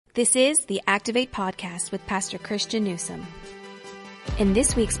This is the Activate Podcast with Pastor Christian Newsom. In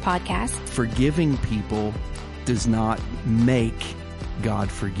this week's podcast, forgiving people does not make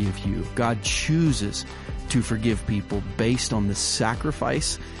God forgive you. God chooses to forgive people based on the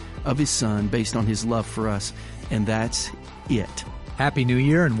sacrifice of His Son, based on His love for us, and that's it. Happy New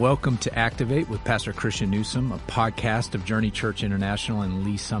Year and welcome to Activate with Pastor Christian Newsom, a podcast of Journey Church International in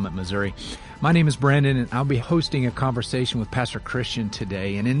Lee Summit, Missouri. My name is Brandon and I'll be hosting a conversation with Pastor Christian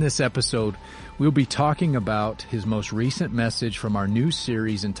today. And in this episode, we'll be talking about his most recent message from our new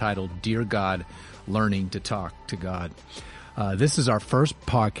series entitled Dear God, Learning to Talk to God. This is our first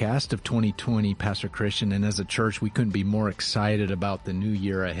podcast of 2020, Pastor Christian, and as a church, we couldn't be more excited about the new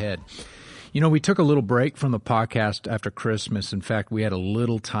year ahead. You know, we took a little break from the podcast after Christmas. In fact, we had a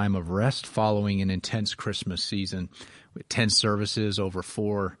little time of rest following an intense Christmas season with 10 services over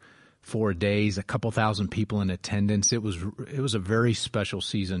four days, a couple thousand people in attendance. It was a very special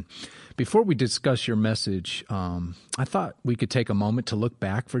season. Before we discuss your message, I thought we could take a moment to look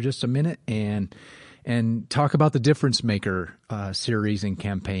back for just a minute and talk about the Difference Maker series and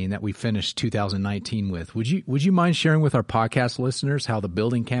campaign that we finished 2019 with. Would you mind sharing with our podcast listeners how the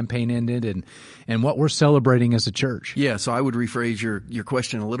building campaign ended and what we're celebrating as a church? Yeah, so I would rephrase your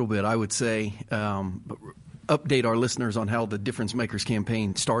question a little bit. I would say update our listeners on how the Difference Makers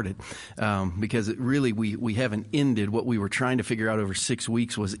campaign started, because it really we haven't ended. What we were trying to figure out over 6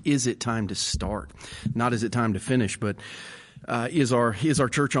 weeks was, is it time to start? Not is it time to finish, but is our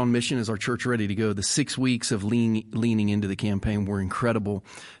church on mission? Is our church ready to go? The 6 weeks of leaning into the campaign were incredible,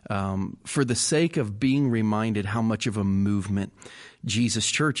 for the sake of being reminded how much of a movement Jesus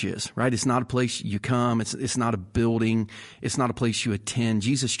Church is, right? It's not a place you come. It's not a building. It's not a place you attend.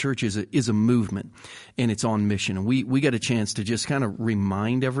 Jesus Church is a movement, and it's on mission. And we got a chance to just kind of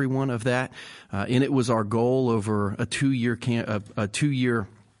remind everyone of that. And it was our goal over a two-year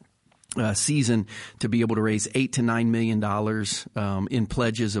season to be able to raise $8 to $9 million in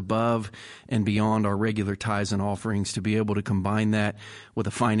pledges above and beyond our regular tithes and offerings, to be able to combine that with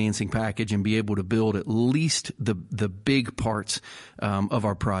a financing package and be able to build at least the big parts of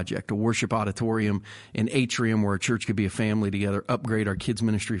our project: a worship auditorium, an atrium where a church could be a family together, upgrade our kids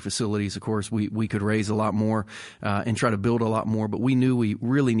ministry facilities. Of course, we could raise a lot more and try to build a lot more, but we knew we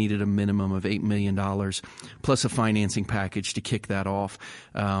really needed a minimum of $8 million plus a financing package to kick that off.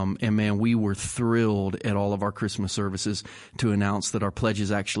 And man, we were thrilled at all of our Christmas services to announce that our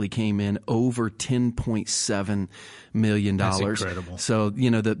pledges actually came in over $10.7 million. That's incredible. So, you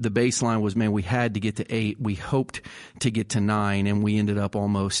know, the baseline was, man, we had to get to 8. We hoped to get to 9, and we ended up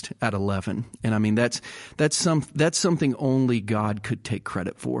almost at 11. And I mean, that's something only God could take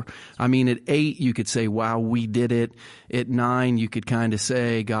credit for. I mean, at 8, you could say, wow, we did it. At 9, you could kind of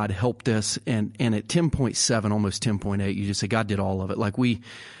say, God helped us. And at 10.7, almost 10.8, you just say, God did all of it. Like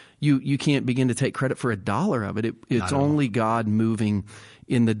you can't begin to take credit for a dollar of it. It's only God moving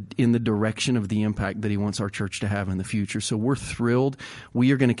in the direction of the impact that He wants our church to have in the future. So we're thrilled.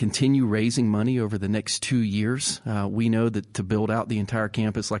 We are going to continue raising money over the next 2 years. We know that to build out the entire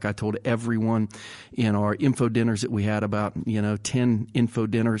campus, like I told everyone in our info dinners that we had, about 10 info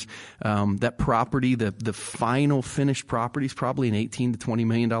dinners, that property, the final finished property, is probably an $18 to $20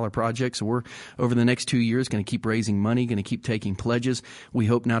 million project. So we're, over the next 2 years, going to keep raising money, going to keep taking pledges. We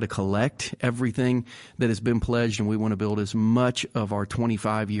hope now to collect everything that has been pledged, and we want to build as much of our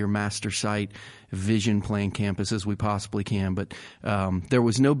 25-year master site vision plan campus as we possibly can. But there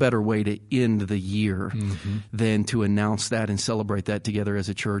was no better way to end the year than to announce that and celebrate that together as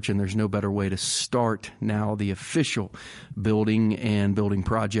a church. And there's no better way to start now the official building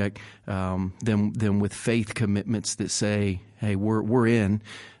project than with faith commitments that say, hey, we're in.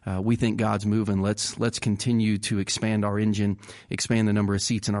 We think God's moving. Let's continue to expand our engine, expand the number of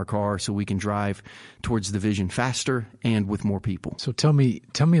seats in our car so we can drive towards the vision faster and with more people. So tell me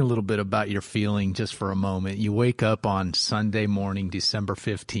a little bit about your feeling just for a moment. You wake up on Sunday morning, December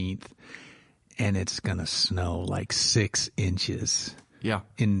 15th, and it's going to snow like 6 inches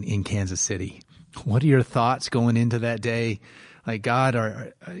in Kansas City. What are your thoughts going into that day? Like, God,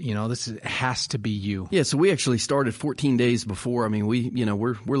 this has to be you. Yeah, so we actually started 14 days before. I mean,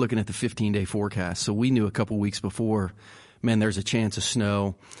 we're looking at the 15-day forecast. So we knew a couple weeks before, man, there's a chance of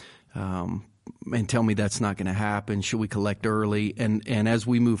snow. And tell me that's not going to happen. Should we collect early? And as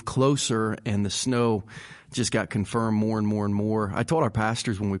we move closer and the snow just got confirmed more and more and more, I told our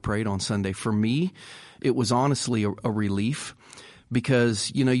pastors when we prayed on Sunday, for me, it was honestly a relief.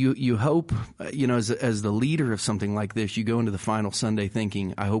 Because, you hope, as the leader of something like this, you go into the final Sunday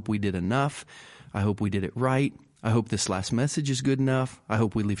thinking, I hope we did enough. I hope we did it right. I hope this last message is good enough. I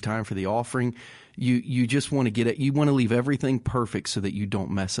hope we leave time for the offering. You just want to get it. You want to leave everything perfect so that you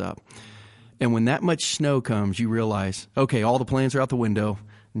don't mess up. And when that much snow comes, you realize, okay, all the plans are out the window.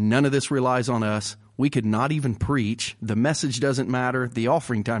 None of this relies on us. We could not even preach. The message doesn't matter. The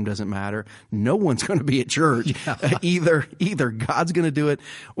offering time doesn't matter. No one's going to be at church. Yeah. Either God's going to do it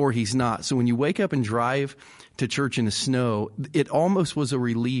or he's not. So when you wake up and drive to church in the snow, it almost was a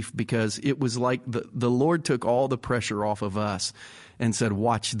relief because it was like the Lord took all the pressure off of us and said,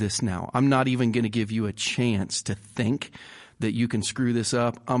 watch this now. I'm not even going to give you a chance to think that you can screw this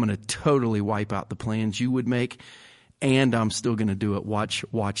up. I'm going to totally wipe out the plans you would make. And I'm still going to do it. Watch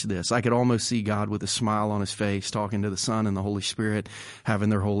this. I could almost see God with a smile on his face, talking to the Son and the Holy Spirit, having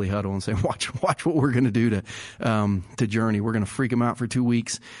their holy huddle and saying, watch what we're going to do to Journey. We're going to freak them out for 2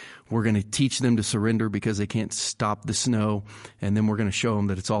 weeks. We're going to teach them to surrender because they can't stop the snow. And then we're going to show them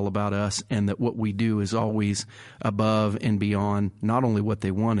that it's all about us and that what we do is always above and beyond not only what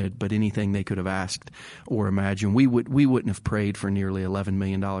they wanted, but anything they could have asked or imagined. We wouldn't have prayed for nearly $11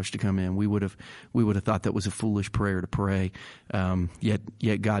 million to come in. We would have thought that was a foolish prayer to pray.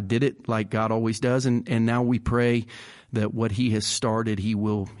 Yet God did it like God always does. And now we pray that what he has started, he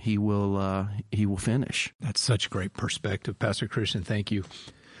will finish. That's such great perspective, Pastor Christian. Thank you.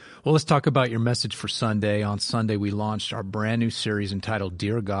 Well, let's talk about your message for Sunday. On Sunday, we launched our brand new series entitled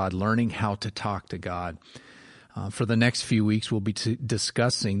Dear God, Learning How to Talk to God. For the next few weeks, we'll be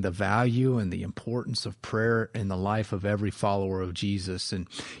discussing the value and the importance of prayer in the life of every follower of Jesus. And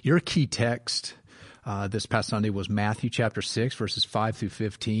your key text this past Sunday was Matthew chapter 6, verses 5 through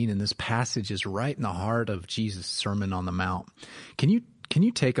 15. And this passage is right in the heart of Jesus' Sermon on the Mount. Can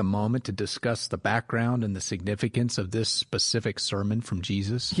you take a moment to discuss the background and the significance of this specific sermon from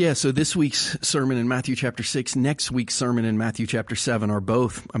Jesus? Yeah, so this week's sermon in Matthew chapter 6, next week's sermon in Matthew chapter 7 are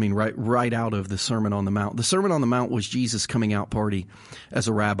both, right out of the Sermon on the Mount. The Sermon on the Mount was Jesus' coming out party as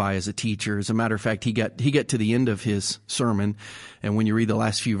a rabbi, as a teacher. As a matter of fact, he got to the end of his sermon, and when you read the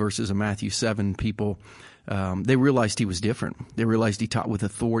last few verses of Matthew 7, people they realized he was different. They realized he taught with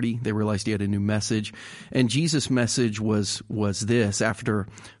authority. They realized he had a new message. And Jesus' message was this: after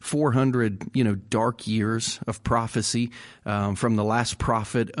 400, dark years of prophecy, from the last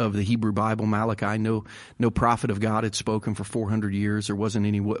prophet of the Hebrew Bible, Malachi, no prophet of God had spoken for 400 years. There wasn't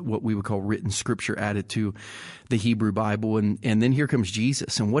any what we would call written scripture added to the Hebrew Bible. And then here comes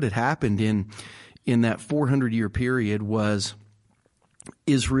Jesus. And what had happened in that 400-year period was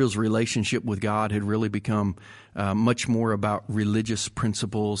Israel's relationship with God had really become much more about religious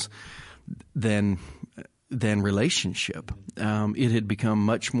principles than relationship. It had become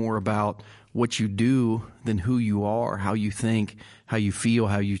much more about what you do than who you are, how you think, how you feel,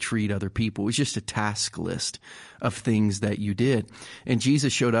 how you treat other people. It was just a task list of things that you did. And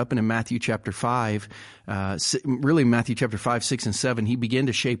Jesus showed up, and in Matthew chapter 5, Matthew chapter 5, 6, and 7, he began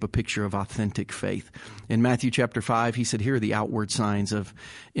to shape a picture of authentic faith. In Matthew chapter 5, he said, here are the outward signs of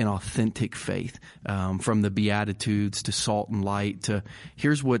an authentic faith, from the Beatitudes to salt and light to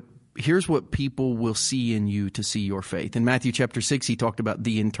here's what people will see in you to see your faith. In Matthew chapter 6, he talked about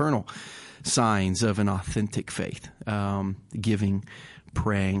the internal signs of an authentic faith, giving,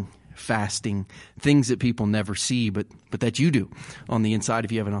 praying, fasting, things that people never see, but that you do on the inside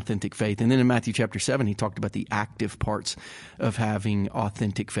if you have an authentic faith. And then in Matthew chapter 7, he talked about the active parts of having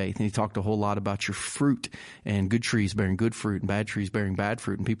authentic faith. And he talked a whole lot about your fruit, and good trees bearing good fruit and bad trees bearing bad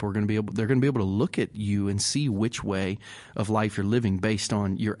fruit. And people are going to be able to look at you and see which way of life you're living based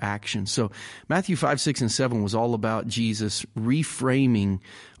on your actions. So Matthew 5, 6, and 7 was all about Jesus reframing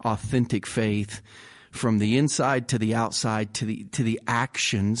authentic faith from the inside to the outside to the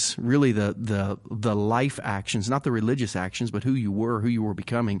actions, really the life actions, not the religious actions, but who you were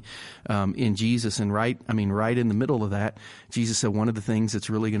becoming in Jesus. And right in the middle of that, Jesus said one of the things that's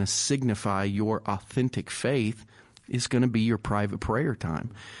really going to signify your authentic faith is going to be your private prayer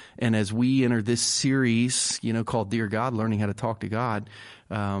time. And as we enter this series, called Dear God, Learning How to Talk to God,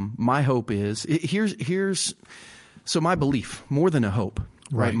 my hope is so my belief, more than a hope,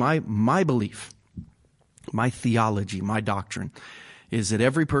 right? My belief, my theology, my doctrine is that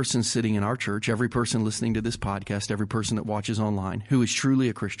every person sitting in our church, every person listening to this podcast, every person that watches online who is truly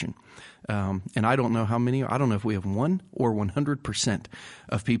a Christian, and I don't know if we have 1 or 100%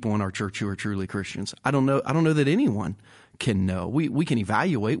 of people in our church who are truly Christians. I don't know that anyone can know. We can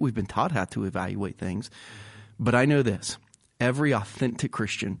evaluate. We've been taught how to evaluate things. But I know this: every authentic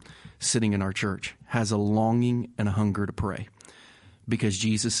Christian sitting in our church has a longing and a hunger to pray, because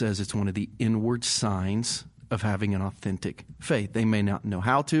Jesus says it's one of the inward signs of having an authentic faith. They may not know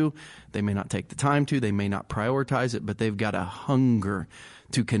how to, they may not take the time to, they may not prioritize it, but they've got a hunger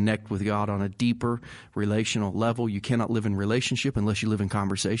to connect with God on a deeper relational level. You cannot live in relationship unless you live in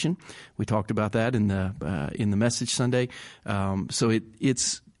conversation. We talked about that in the message Sunday. So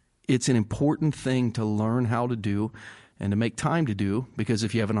it's an important thing to learn how to do and to make time to do, because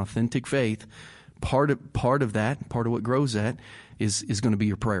if you have an authentic faith, part of what grows that is going to be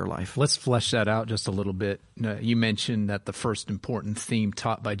your prayer life. Let's flesh that out just a little bit. You mentioned that the first important theme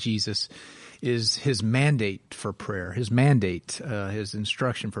taught by Jesus is his mandate for prayer, his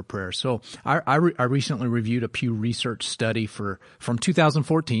instruction for prayer. So I recently reviewed a Pew Research study from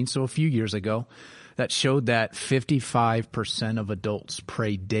 2014, so a few years ago, that showed that 55% of adults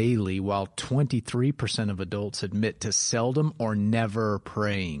pray daily, while 23% of adults admit to seldom or never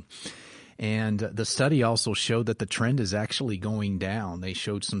praying. And the study also showed that the trend is actually going down. They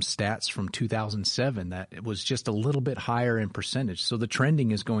showed some stats from 2007 that it was just a little bit higher in percentage. So the trending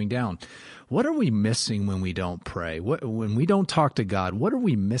is going down. What are we missing when we don't pray? When we don't talk to God, what are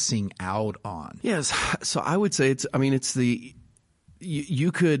we missing out on? Yes. So I would say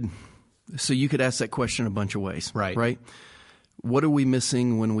you could ask that question a bunch of ways. Right? What are we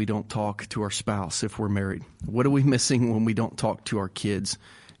missing when we don't talk to our spouse if we're married? What are we missing when we don't talk to our kids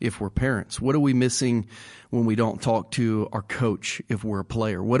if we're parents? What are we missing when we don't talk to our coach if we're a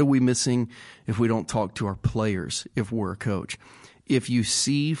player? What are we missing if we don't talk to our players if we're a coach? If you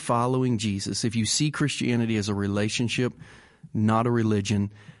see following Jesus, if you see Christianity as a relationship, not a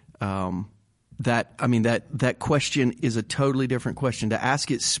religion, that question is a totally different question. To ask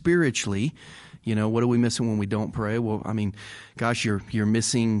it spiritually, what are we missing when we don't pray? Well, gosh, you're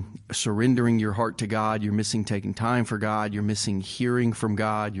missing surrendering your heart to God. You're missing taking time for God. You're missing hearing from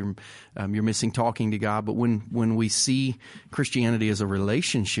God. You're missing talking to God. But when we see Christianity as a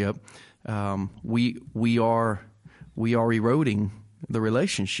relationship, we are eroding the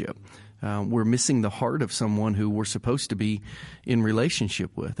relationship. We're missing the heart of someone who we're supposed to be in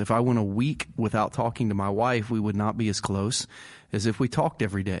relationship with. If I went a week without talking to my wife, we would not be as close as if we talked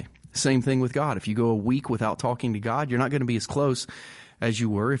every day. Same thing with God. If you go a week without talking to God, you're not going to be as close as you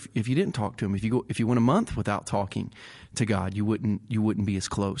were if you didn't talk to him. If you went a month without talking to God, you wouldn't be as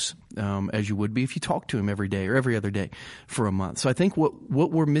close as you would be if you talked to him every day or every other day for a month. So I think what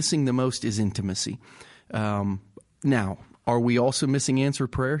we're missing the most is intimacy. Now, are we also missing answered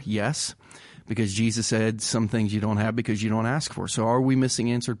prayer? Yes, because Jesus said some things you don't have because you don't ask for. So are we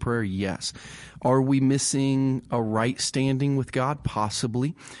missing answered prayer? Yes. Are we missing a right standing with God?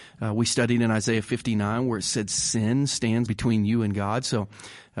 Possibly. We studied in Isaiah 59 where it said sin stands between you and God. So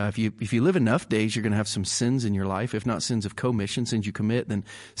if you live enough days, you're going to have some sins in your life. If not sins of commission, sins you commit, then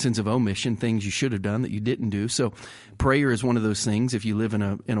sins of omission, things you should have done that you didn't do. So prayer is one of those things, if you live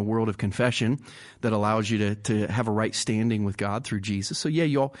in a world of confession, that allows you to have a right standing with God through Jesus. So yeah,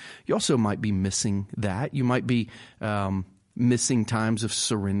 you also might be missing that. You might be missing times of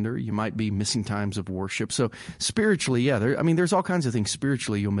surrender. You might be missing times of worship. So spiritually, yeah, there's all kinds of things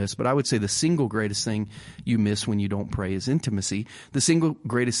spiritually you'll miss, but I would say the single greatest thing you miss when you don't pray is intimacy. The single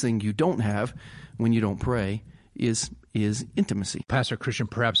greatest thing you don't have when you don't pray is intimacy. Pastor Christian,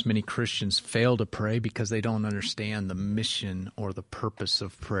 perhaps many Christians fail to pray because they don't understand the mission or the purpose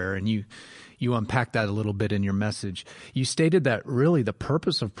of prayer. And you unpacked that a little bit in your message. You stated that really the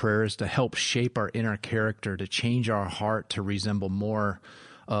purpose of prayer is to help shape our inner character, to change our heart to resemble more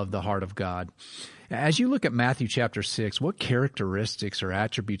of the heart of God. As you look at Matthew chapter 6, what characteristics or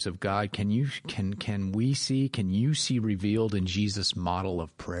attributes of God can you see revealed in Jesus' model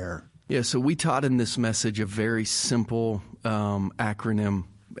of prayer? Yeah, so we taught in this message a very simple acronym,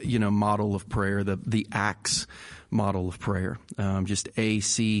 model of prayer, the ACTS model of prayer, just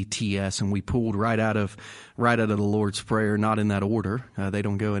ACTS, and we pulled right out of the Lord's Prayer, not in that order. They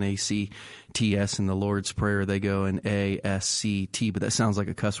don't go in ACTS in the Lord's Prayer; they go in ASCT. But that sounds like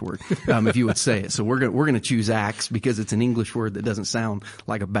a cuss word if you would say it. So we're gonna choose ACTS because it's an English word that doesn't sound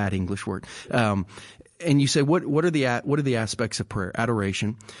like a bad English word. And you say, what are the aspects of prayer?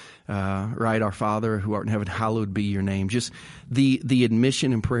 Adoration, right? Our Father who art in heaven, hallowed be your name. Just the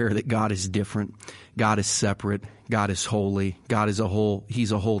admission in prayer that God is different, God is separate, God is holy, God is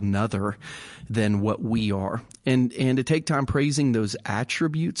He's a whole nother than what we are. And to take time praising those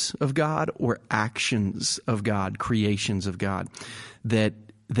attributes of God or actions of God, creations of God, that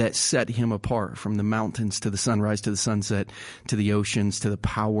set him apart, from the mountains to the sunrise to the sunset to the oceans to the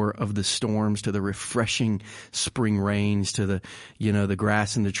power of the storms to the refreshing spring rains to the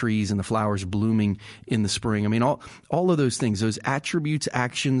grass and the trees and the flowers blooming in the spring. All of those things, those attributes,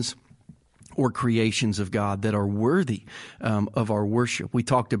 actions, or creations of God that are worthy of our worship. We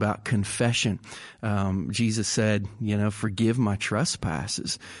talked about confession. Jesus said, forgive my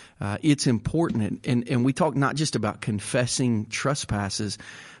trespasses. It's important. And we talked not just about confessing trespasses,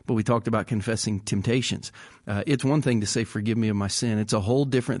 but we talked about confessing temptations. It's one thing to say, forgive me of my sin. It's a whole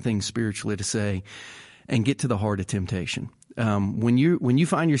different thing spiritually to say, and get to the heart of temptation. When you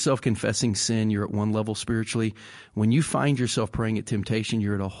find yourself confessing sin, you're at one level spiritually. When you find yourself praying at temptation,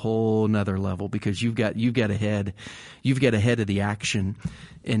 you're at a whole nother level, because you've got ahead of the action,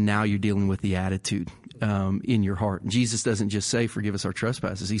 and now you're dealing with the attitude in your heart. Jesus doesn't just say, forgive us our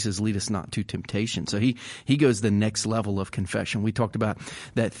trespasses. He says, lead us not to temptation. So he goes the next level of confession. We talked about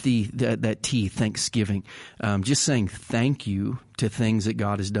that T, thanksgiving. Just saying thank you to things that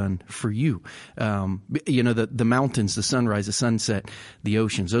God has done for you. The mountains, the sunrise, the sunset, the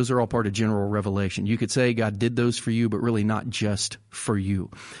oceans, those are all part of general revelation. You could say God did those for you, but really not just for you.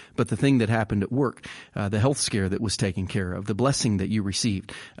 But the thing that happened at work, the health scare that was taken care of, the blessing that you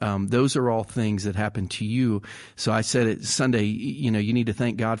received, those are all things that happened to you. So I said it Sunday, you need to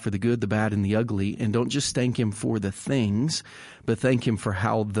thank God for the good, the bad, and the ugly, and don't just thank Him for the things, but thank Him for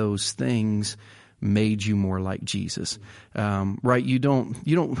how those things made you more like Jesus. Right?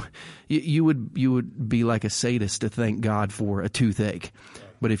 You would be like a sadist to thank God for a toothache.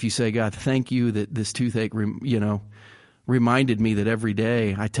 But if you say, God, thank you that this toothache, reminded me that every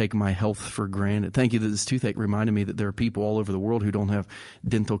day I take my health for granted. Thank you that this toothache reminded me that there are people all over the world who don't have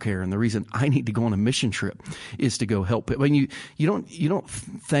dental care, and the reason I need to go on a mission trip is to go help it. When you don't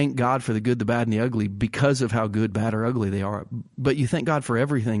thank God for the good, the bad, and the ugly because of how good, bad, or ugly they are, but you thank God for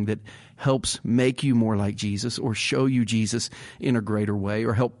everything that helps make you more like Jesus, or show you Jesus in a greater way,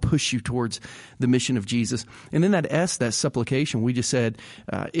 or help push you towards the mission of Jesus. And then that S, that supplication, we just said,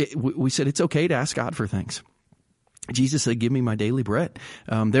 we said it's okay to ask God for things. Jesus said, give me my daily bread.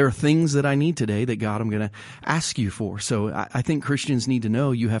 There are things that I need today that, God, I'm going to ask you for. So I think Christians need to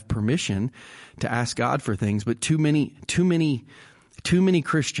know you have permission to ask God for things, but too many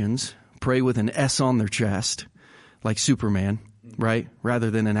Christians pray with an S on their chest, like Superman, right? Rather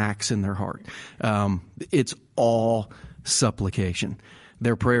than an axe in their heart. It's all supplication.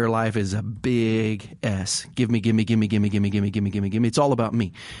 Their prayer life is a big S. Give me, give me, give me, give me, give me, give me, give me, give me, give me. It's all about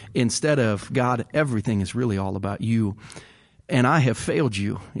me. Instead of, God, everything is really all about you. And I have failed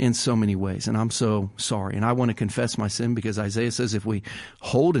you in so many ways, and I'm so sorry. And I want to confess my sin, because Isaiah says if we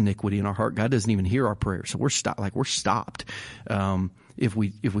hold iniquity in our heart, God doesn't even hear our prayers. So we're stopped. If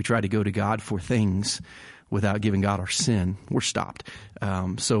we try to go to God for things without giving God our sin, we're stopped.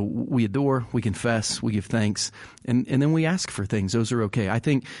 So we adore, we confess, we give thanks, and then we ask for things. Those are okay. I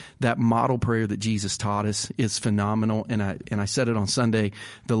think that model prayer that Jesus taught us is phenomenal. And I said it on Sunday,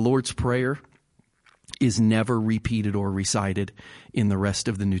 the Lord's Prayer is never repeated or recited in the rest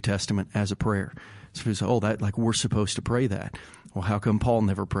of the New Testament as a prayer. So people say, we're supposed to pray that. Well, how come Paul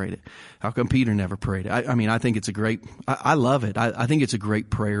never prayed it? How come Peter never prayed it? I think it's a great, I love it. I think it's a great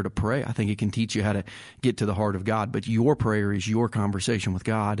prayer to pray. I think it can teach you how to get to the heart of God. But your prayer is your conversation with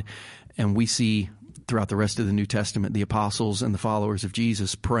God. And we see throughout the rest of the New Testament, the apostles and the followers of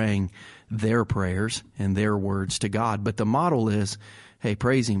Jesus praying their prayers and their words to God. But the model is, hey,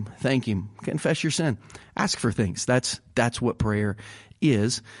 praise Him, thank Him, confess your sin, ask for things. That's what prayer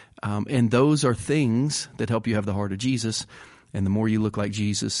is. And those are things that help you have the heart of Jesus. And the more you look like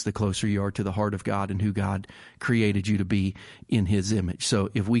Jesus, the closer you are to the heart of God and who God created you to be in His image. So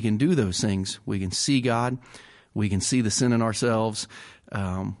if we can do those things, we can see God, we can see the sin in ourselves,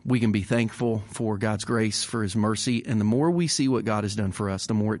 we can be thankful for God's grace, for His mercy. And the more we see what God has done for us,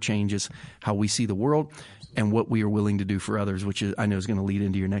 the more it changes how we see the world and what we are willing to do for others, which I know is going to lead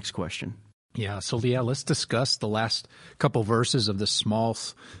into your next question. Yeah, so let's discuss the last couple verses of this small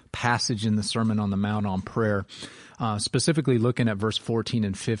passage in the Sermon on the Mount on prayer, specifically looking at verse 14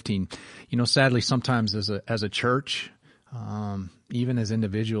 and 15. Sadly, sometimes as a church, even as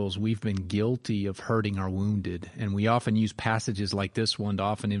individuals, we've been guilty of hurting our wounded, and we often use passages like this one to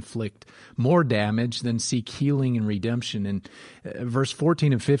often inflict more damage than seek healing and redemption. And verse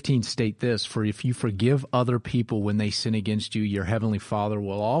 14 and 15 state this: for if you forgive other people when they sin against you, your heavenly Father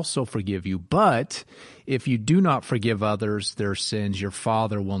will also forgive you. But if you do not forgive others their sins, your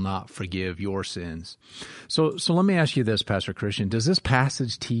Father will not forgive your sins. So let me ask you this, Pastor Christian. Does this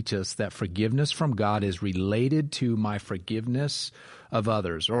passage teach us that forgiveness from God is related to my forgiveness of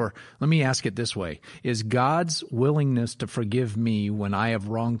others? Or let me ask it this way: is God's willingness to forgive me when I have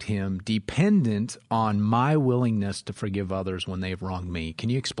wronged Him dependent on my willingness to forgive others when they have wronged me? Can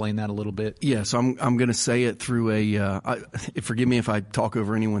you explain that a little bit? Yes, I'm going to say it through forgive me if I talk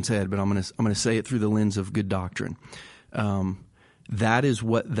over anyone's head, but I'm going to say it through the lens of good doctrine. That is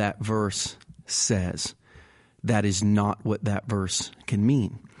what that verse says. That is not what that verse can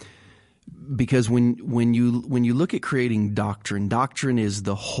mean. Because when you look at creating doctrine is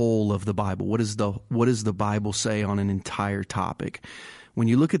the whole of the Bible. What does the Bible say on an entire topic? When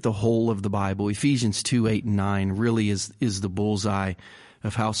you look at the whole of the Bible, Ephesians 2, 8, and 9 really is the bullseye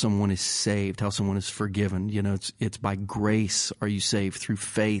of how someone is saved, how someone is forgiven. You know, it's by grace are you saved through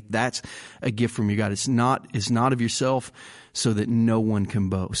faith. That's a gift from your God. It's not of yourself, so that no one can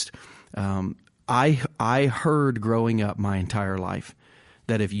boast. I heard growing up my entire life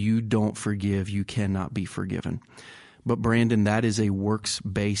that if you don't forgive, you cannot be forgiven. But Brandon, that is a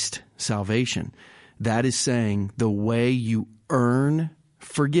works-based salvation. That is saying the way you earn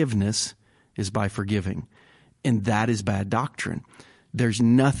forgiveness is by forgiving. And that is bad doctrine. There's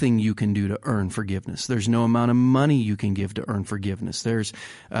nothing you can do to earn forgiveness. There's no amount of money you can give to earn forgiveness. There's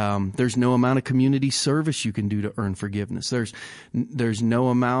no amount of community service you can do to earn forgiveness. There's no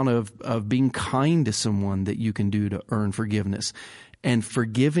amount of being kind to someone that you can do to earn forgiveness. And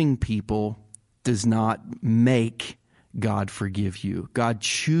forgiving people does not make God forgive you. God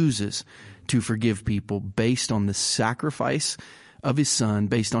chooses to forgive people based on the sacrifice of his Son,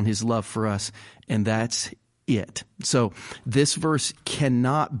 based on his love for us, and that's it. So this verse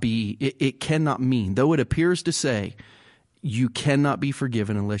cannot be, it cannot mean, though it appears to say you cannot be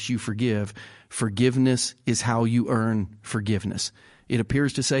forgiven unless you forgive, forgiveness is how you earn forgiveness. It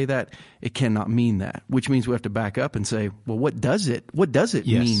appears to say that. It cannot mean that, which means we have to back up and say, well, what does it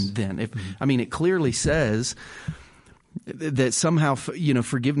mean then? It clearly says that somehow,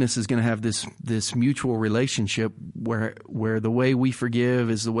 forgiveness is going to have this mutual relationship where the way we forgive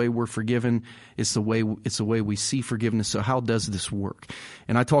is the way we're forgiven. It's the way we see forgiveness. So how does this work?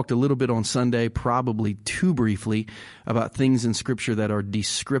 And I talked a little bit on Sunday, probably too briefly, about things in Scripture that are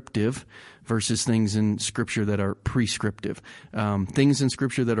descriptive versus things in Scripture that are prescriptive. Things in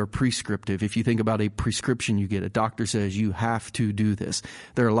Scripture that are prescriptive. If you think about a prescription you get, a doctor says you have to do this.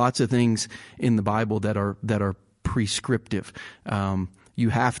 There are lots of things in the Bible that are prescriptive. You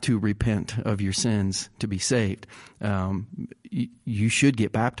have to repent of your sins to be saved. You should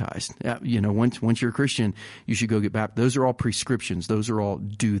get baptized. Once you're a Christian, you should go get baptized. Those are all prescriptions. Those are all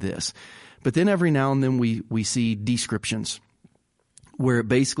do this. But then every now and then we see descriptions, where it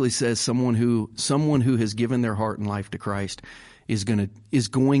basically says someone who has given their heart and life to Christ is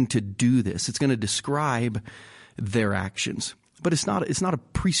going to do this. It's going to describe their actions. But it's not a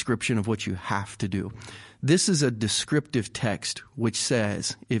prescription of what you have to do. This is a descriptive text which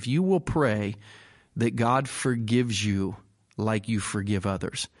says, if you will pray that God forgives you like you forgive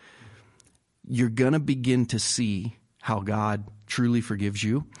others, you're going to begin to see how God truly forgives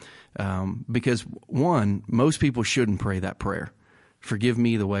you. Because one, most people shouldn't pray that prayer. Forgive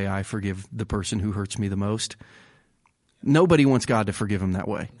me the way I forgive the person who hurts me the most. Nobody wants God to forgive them that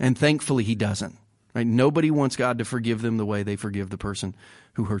way. And thankfully he doesn't. Right? Nobody wants God to forgive them the way they forgive the person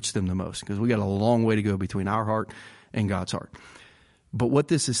who hurts them the most, because we got a long way to go between our heart and God's heart. But what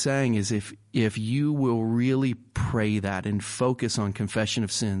this is saying is if you will really pray that and focus on confession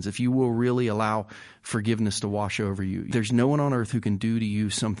of sins, if you will really allow forgiveness to wash over you, there's no one on earth who can do to you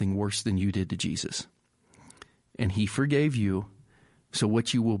something worse than you did to Jesus. And he forgave you. So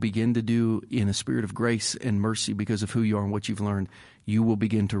what you will begin to do in a spirit of grace and mercy because of who you are and what you've learned, you will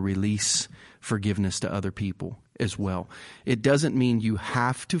begin to release forgiveness to other people as well. It doesn't mean you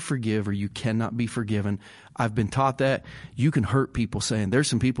have to forgive or you cannot be forgiven. I've been taught that. You can hurt people saying, there's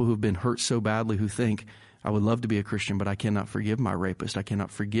some people who've been hurt so badly who think, I would love to be a Christian, but I cannot forgive my rapist. I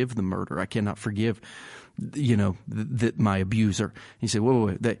cannot forgive the murderer. I cannot forgive, my abuser. You say,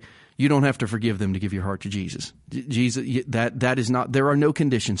 wait. You don't have to forgive them to give your heart to Jesus. That is not, there are no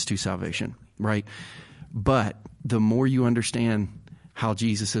conditions to salvation, right? But the more you understand how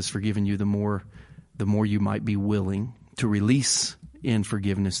Jesus has forgiven you, the more you might be willing to release in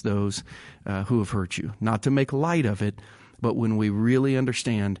forgiveness those who have hurt you. Not to make light of it, but when we really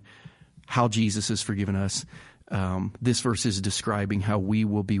understand how Jesus has forgiven us, this verse is describing how we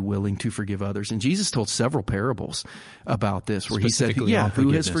will be willing to forgive others. And Jesus told several parables about this, where he said,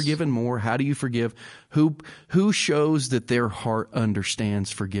 who has forgiven more? How do you forgive? Who shows that their heart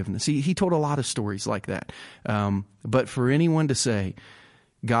understands forgiveness? He told a lot of stories like that. But for anyone to say,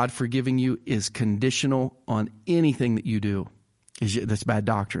 God forgiving you is conditional on anything that you do, that's bad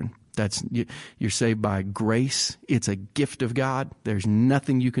doctrine. You're saved by grace. It's a gift of God. There's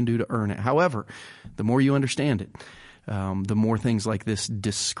nothing you can do to earn it. However, the more you understand it, the more things like this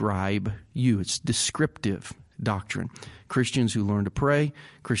describe you. It's descriptive doctrine. Christians who learn to pray,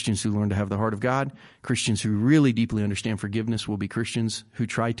 Christians who learn to have the heart of God, Christians who really deeply understand forgiveness will be Christians who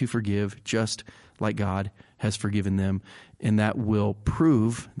try to forgive just like God has forgiven them, and that will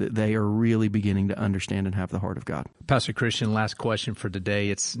prove that they are really beginning to understand and have the heart of God. Pastor Christian, last question for today.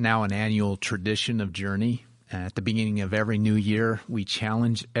 It's now an annual tradition of Journey. At the beginning of every new year, we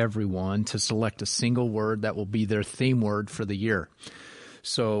challenge everyone to select a single word that will be their theme word for the year.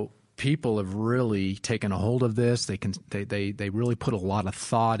 So people have really taken a hold of this. They really put a lot of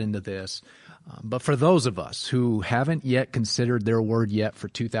thought into this. But for those of us who haven't yet considered their word yet for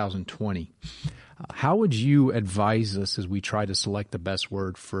 2020, how would you advise us as we try to select the best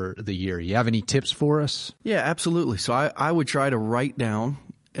word for the year? You have any tips for us? Yeah, absolutely. So I would try to write down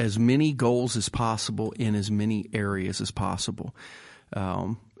as many goals as possible in as many areas as possible,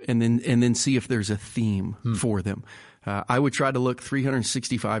 and then see if there's a theme for them. I would try to look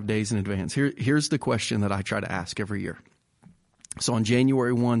 365 days in advance. Here's the question that I try to ask every year. So on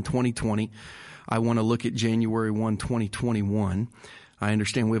January 1, 2020, I want to look at January 1, 2021. I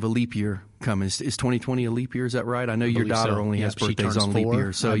understand we have a leap year coming. Is 2020 a leap year? Is that right? I know your daughter only has birthdays on leap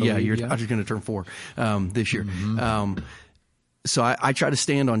year. So I'm just going to turn 4 this year. Mm-hmm. So I try to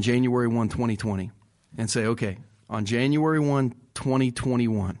stand on January 1, 2020 and say, okay, on January 1,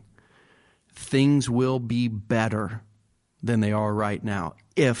 2021, things will be better than they are right now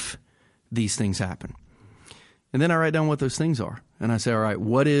if these things happen. And then I write down what those things are. And I say, all right,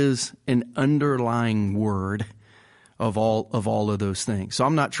 what is an underlying word of all of those things? So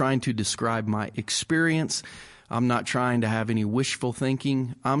I'm not trying to describe my experience. I'm not trying to have any wishful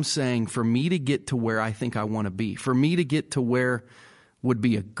thinking. I'm saying for me to get to where I think I want to be, for me to get to where would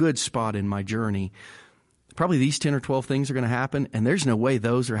be a good spot in my journey, probably these 10 or 12 things are going to happen, and there's no way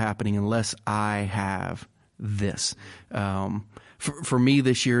those are happening unless I have this. For me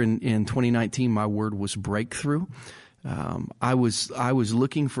this year in 2019, my word was breakthrough. I was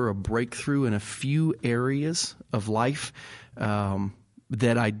looking for a breakthrough in a few areas of life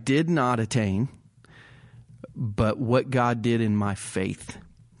that I did not attain, but what God did in my faith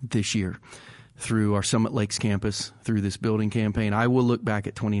this year through our Summit Lakes campus, through this building campaign, I will look back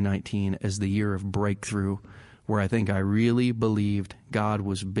at 2019 as the year of breakthrough, where I think I really believed God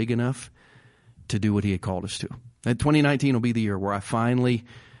was big enough to do what he had called us to. And 2019 will be the year where I finally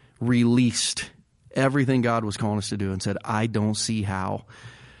released everything God was calling us to do and said, I don't see how,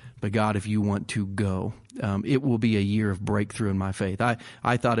 but God, if you want to go, it will be a year of breakthrough in my faith.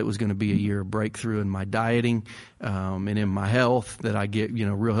 I thought it was going to be a year of breakthrough in my dieting, and in my health, that I get,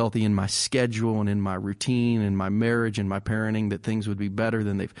 real healthy in my schedule and in my routine and my marriage and my parenting, that things would be better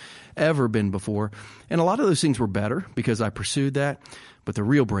than they've ever been before. And a lot of those things were better because I pursued that. But the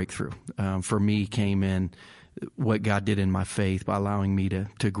real breakthrough, for me came in what God did in my faith by allowing me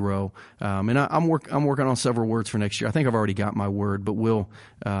to grow. And I'm working on several words for next year. I think I've already got my word, but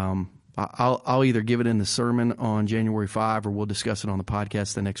I'll either give it in the sermon on January 5 or we'll discuss it on the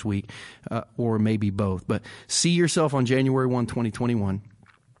podcast the next week, or maybe both. But see yourself on January 1, 2021.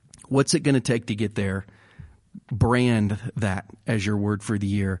 What's it going to take to get there? Brand that as your word for the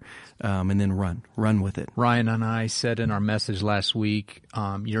year, and then run with it. Ryan and I said in our message last week,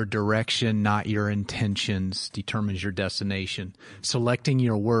 your direction, not your intentions, determines your destination. Selecting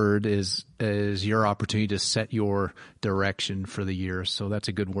your word is your opportunity to set your direction for the year. So that's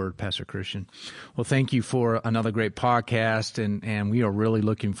a good word, Pastor Christian. Well, thank you for another great podcast, and we are really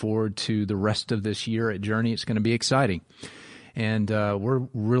looking forward to the rest of this year at Journey. It's going to be exciting. And we're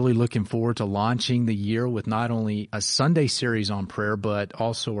really looking forward to launching the year with not only a Sunday series on prayer, but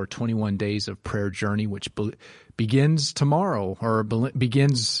also our 21 Days of Prayer Journey, which begins tomorrow, or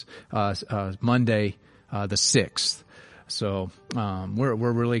begins Monday the 6th. So we're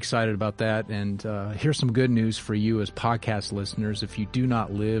really excited about that. And here's some good news for you as podcast listeners. If you do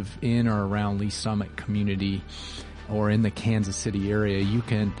not live in or around Lee Summit community or in the Kansas City area, you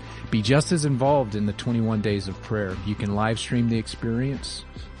can be just as involved in the 21 Days of Prayer. You can live stream the experience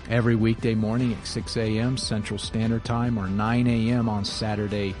every weekday morning at 6 a.m. Central Standard Time or 9 a.m. on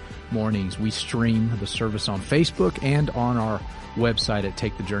Saturday mornings. We stream the service on Facebook and on our website at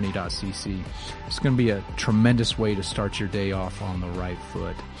takethejourney.cc. It's going to be a tremendous way to start your day off on the right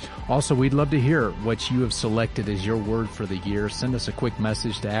foot. Also, we'd love to hear what you have selected as your word for the year. Send us a quick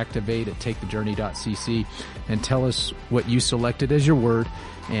message to activate at takethejourney.cc and tell us what you selected as your word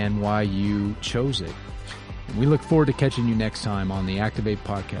and why you chose it. And we look forward to catching you next time on the Activate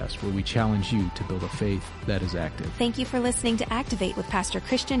podcast, where we challenge you to build a faith that is active. Thank you for listening to Activate with Pastor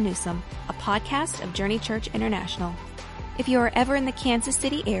Christian Newsom, a podcast of Journey Church International. If you are ever in the Kansas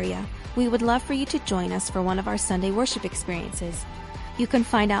City area, we would love for you to join us for one of our Sunday worship experiences. You can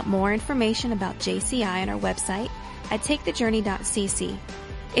find out more information about JCI on our website at takethejourney.cc.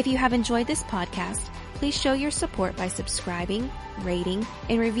 If you have enjoyed this podcast, please show your support by subscribing, rating,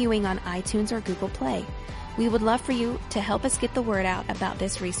 and reviewing on iTunes or Google Play. We would love for you to help us get the word out about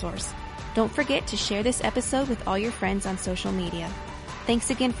this resource. Don't forget to share this episode with all your friends on social media. Thanks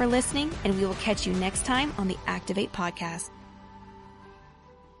again for listening, and we will catch you next time on the Activate Podcast.